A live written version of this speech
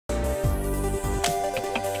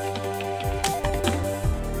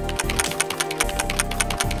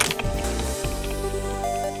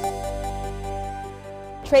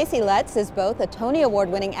Tracy Letts is both a Tony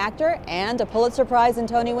Award-winning actor and a Pulitzer Prize and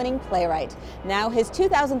Tony-winning playwright. Now his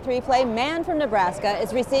 2003 play, Man from Nebraska,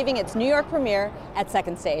 is receiving its New York premiere at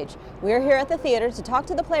Second Stage. We're here at the theater to talk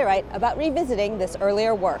to the playwright about revisiting this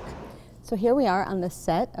earlier work. So here we are on the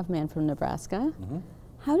set of Man from Nebraska.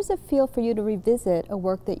 How does it feel for you to revisit a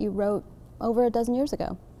work that you wrote over a dozen years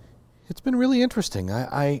ago? It's been really interesting.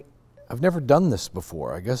 I've never done this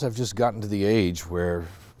before. I guess I've just gotten to the age where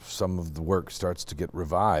some of the work starts to get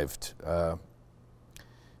revived.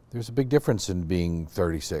 There's a big difference in being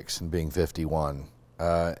 36 and being 51,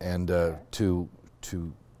 to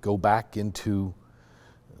go back into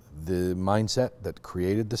the mindset that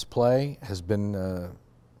created this play has been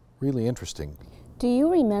really interesting. Do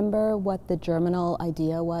you remember what the germinal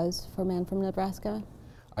idea was for Man from Nebraska?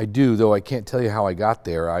 I do, though I can't tell you how I got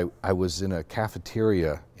there. I was in a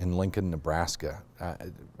cafeteria in Lincoln, Nebraska.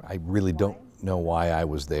 I really don't know why I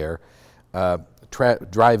was there,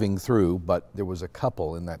 driving through, but there was a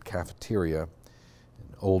couple in that cafeteria, an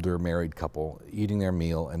older married couple, eating their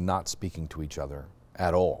meal and not speaking to each other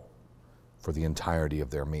at all for the entirety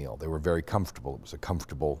of their meal. They were very comfortable. It was a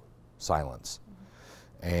comfortable silence.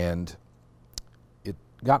 And it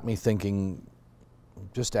got me thinking,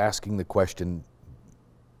 just asking the question,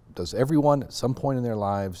 does everyone at some point in their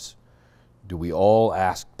lives, do we all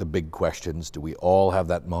ask the big questions? Do we all have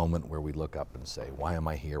that moment where we look up and say, why am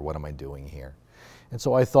I here? What am I doing here? And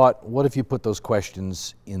so I thought, what if you put those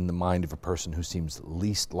questions in the mind of a person who seems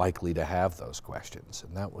least likely to have those questions?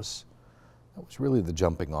 And that was really the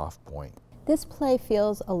jumping off point. This play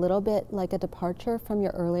feels a little bit like a departure from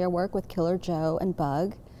your earlier work with Killer Joe and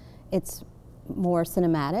Bug. It's more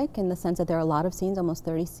cinematic in the sense that there are a lot of scenes, almost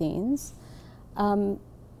 30 scenes.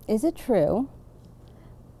 Is it true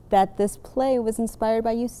that this play was inspired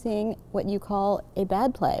by you seeing what you call a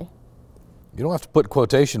bad play? You don't have to put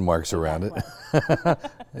quotation marks around it.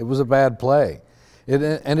 It was a bad play.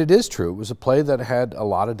 And it is true. It was a play that had a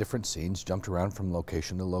lot of different scenes, jumped around from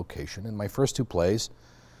location to location. And my first two plays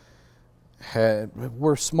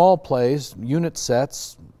were small plays, unit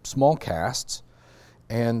sets, small casts.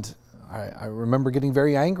 And I remember getting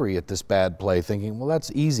very angry at this bad play, thinking, well,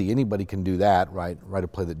 that's easy. Anybody can do that, right? Write a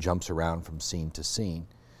play that jumps around from scene to scene.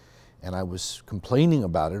 And I was complaining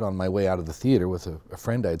about it on my way out of the theater with a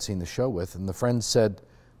friend I'd seen the show with, and the friend said,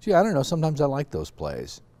 gee, I don't know, sometimes I like those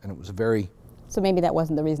plays. And it was a very... So maybe that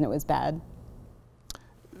wasn't the reason it was bad?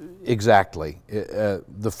 Exactly.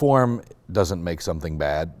 The form doesn't make something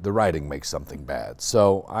bad, the writing makes something bad.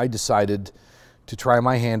 So I decided to try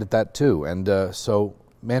my hand at that too. And so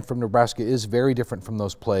Man from Nebraska is very different from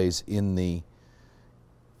those plays in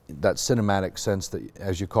that cinematic sense that,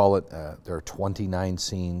 as you call it, there are 29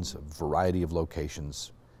 scenes, a variety of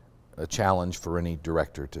locations, a challenge for any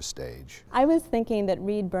director to stage. I was thinking that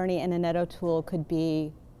Reed Birney and Annette O'Toole could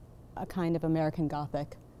be a kind of American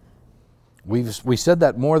Gothic. We said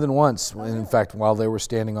that more than once. In fact, while they were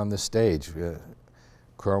standing on this stage,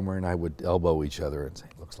 Cromer and I would elbow each other and say,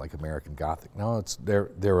 it looks like American Gothic. No,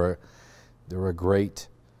 they're a great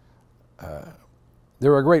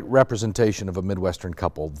representation of a Midwestern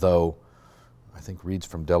couple, though I think Reed's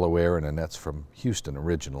from Delaware and Annette's from Houston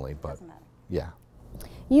originally, but yeah.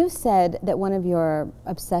 You said that one of your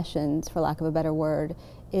obsessions, for lack of a better word,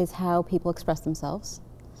 is how people express themselves.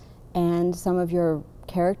 And some of your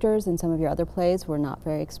characters in some of your other plays were not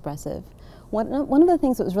very expressive. One of the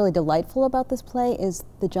things that was really delightful about this play is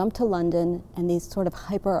the jump to London and these sort of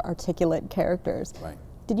hyper-articulate characters. Right.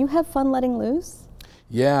 Did you have fun letting loose?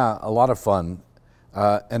 Yeah, a lot of fun.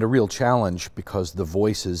 And a real challenge because the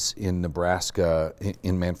voices in Nebraska,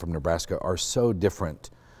 in Man from Nebraska, are so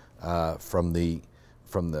different from the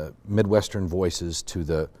Midwestern voices to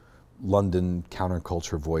the London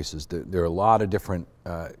counterculture voices. There are a lot of different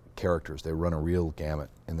characters. They run a real gamut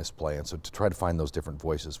in this play, and so to try to find those different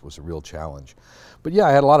voices was a real challenge. But yeah,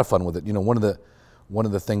 I had a lot of fun with it. You know, one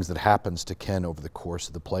of the things that happens to Ken over the course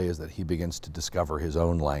of the play is that he begins to discover his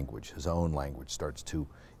own language. His own language starts to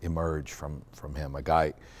emerge from him. A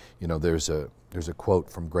guy, you know, there's a quote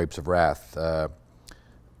from Grapes of Wrath.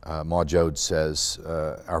 Ma Joad says,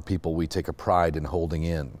 our people we take a pride in holding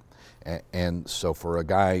in. And so for a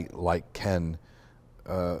guy like Ken,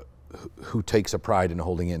 who takes a pride in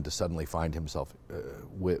holding in, to suddenly find himself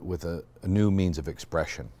with a new means of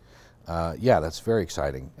expression, yeah, that's very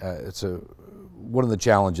exciting. It's one of the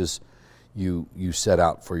challenges you set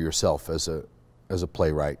out for yourself as a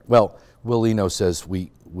playwright. Well, Will Eno says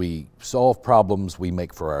we solve problems we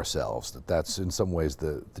make for ourselves. That's in some ways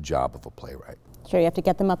the job of a playwright. Sure, you have to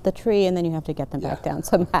get them up the tree and then you have to get them back down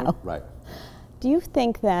somehow. Right. Do you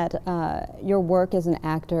think that your work as an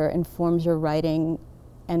actor informs your writing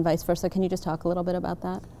and vice versa. Can you just talk a little bit about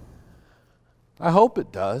that? I hope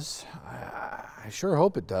it does. I sure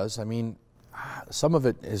hope it does. I mean, some of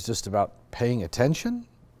it is just about paying attention.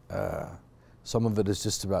 Some of it is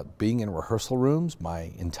just about being in rehearsal rooms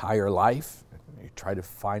my entire life. You try to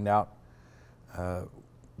find out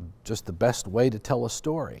just the best way to tell a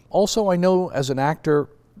story. Also, I know as an actor,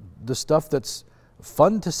 the stuff that's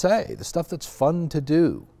fun to say, the stuff that's fun to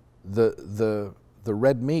do, the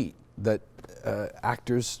red meat that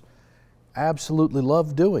actors absolutely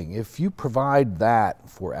love doing. If you provide that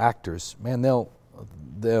for actors, man, they'll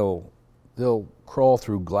crawl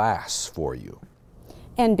through glass for you.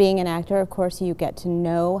 And being an actor, of course, you get to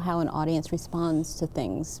know how an audience responds to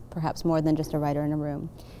things, perhaps more than just a writer in a room.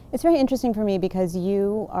 It's very interesting for me because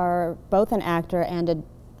you are both an actor and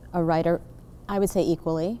a writer, I would say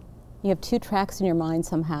equally. You have two tracks in your mind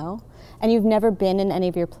somehow, and you've never been in any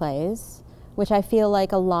of your plays, which I feel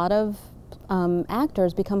like a lot of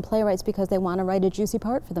actors become playwrights because they want to write a juicy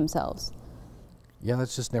part for themselves. Yeah,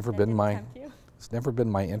 that's just never been my... It's never been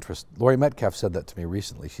my interest. Laurie Metcalf said that to me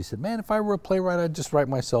recently. She said, man, if I were a playwright, I'd just write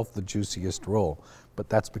myself the juiciest role. But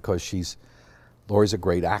that's because Laurie's a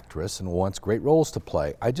great actress and wants great roles to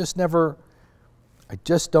play. I just don't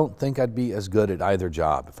think I'd be as good at either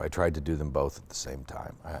job if I tried to do them both at the same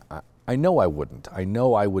time. I know I wouldn't. I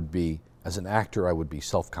know I would be, as an actor, I would be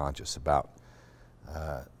self-conscious about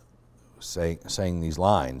saying these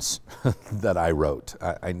lines that I wrote.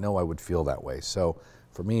 I know I would feel that way. So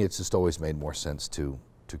for me, it's just always made more sense to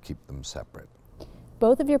keep them separate.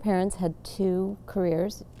 Both of your parents had two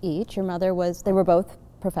careers each. Your mother they were both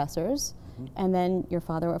professors, and then your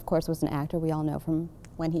father, of course, was an actor, we all know from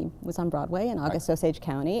when he was on Broadway in August Osage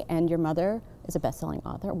County, and your mother is a best-selling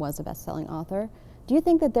author, was a best-selling author. Do you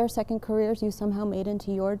think that their second careers you somehow made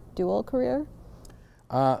into your dual career?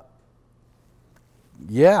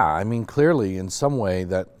 Yeah, I mean, clearly in some way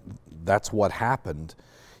that's what happened.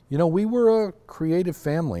 You know, we were a creative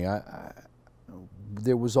family.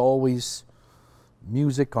 There was always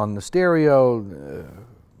music on the stereo,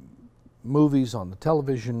 movies on the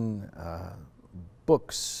television,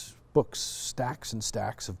 books, stacks and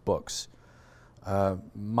stacks of books.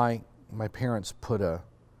 My parents put a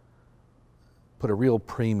real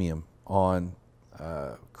premium on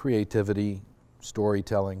creativity,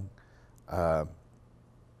 storytelling. I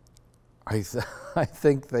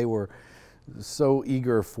think they were so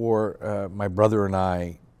eager for my brother and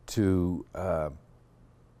I to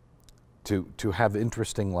have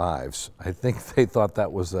interesting lives. I think they thought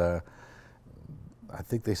that was I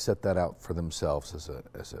think they set that out for themselves as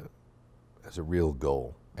a real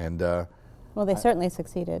goal. And well, they certainly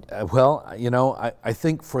succeeded. Well, you know, I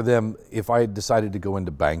think for them, if I had decided to go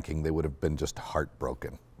into banking, they would have been just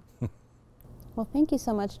heartbroken. Well, thank you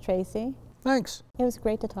so much, Tracy. Thanks. It was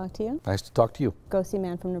great to talk to you. Nice to talk to you. Go see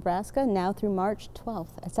Man from Nebraska now through March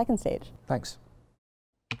 12th at Second Stage. Thanks.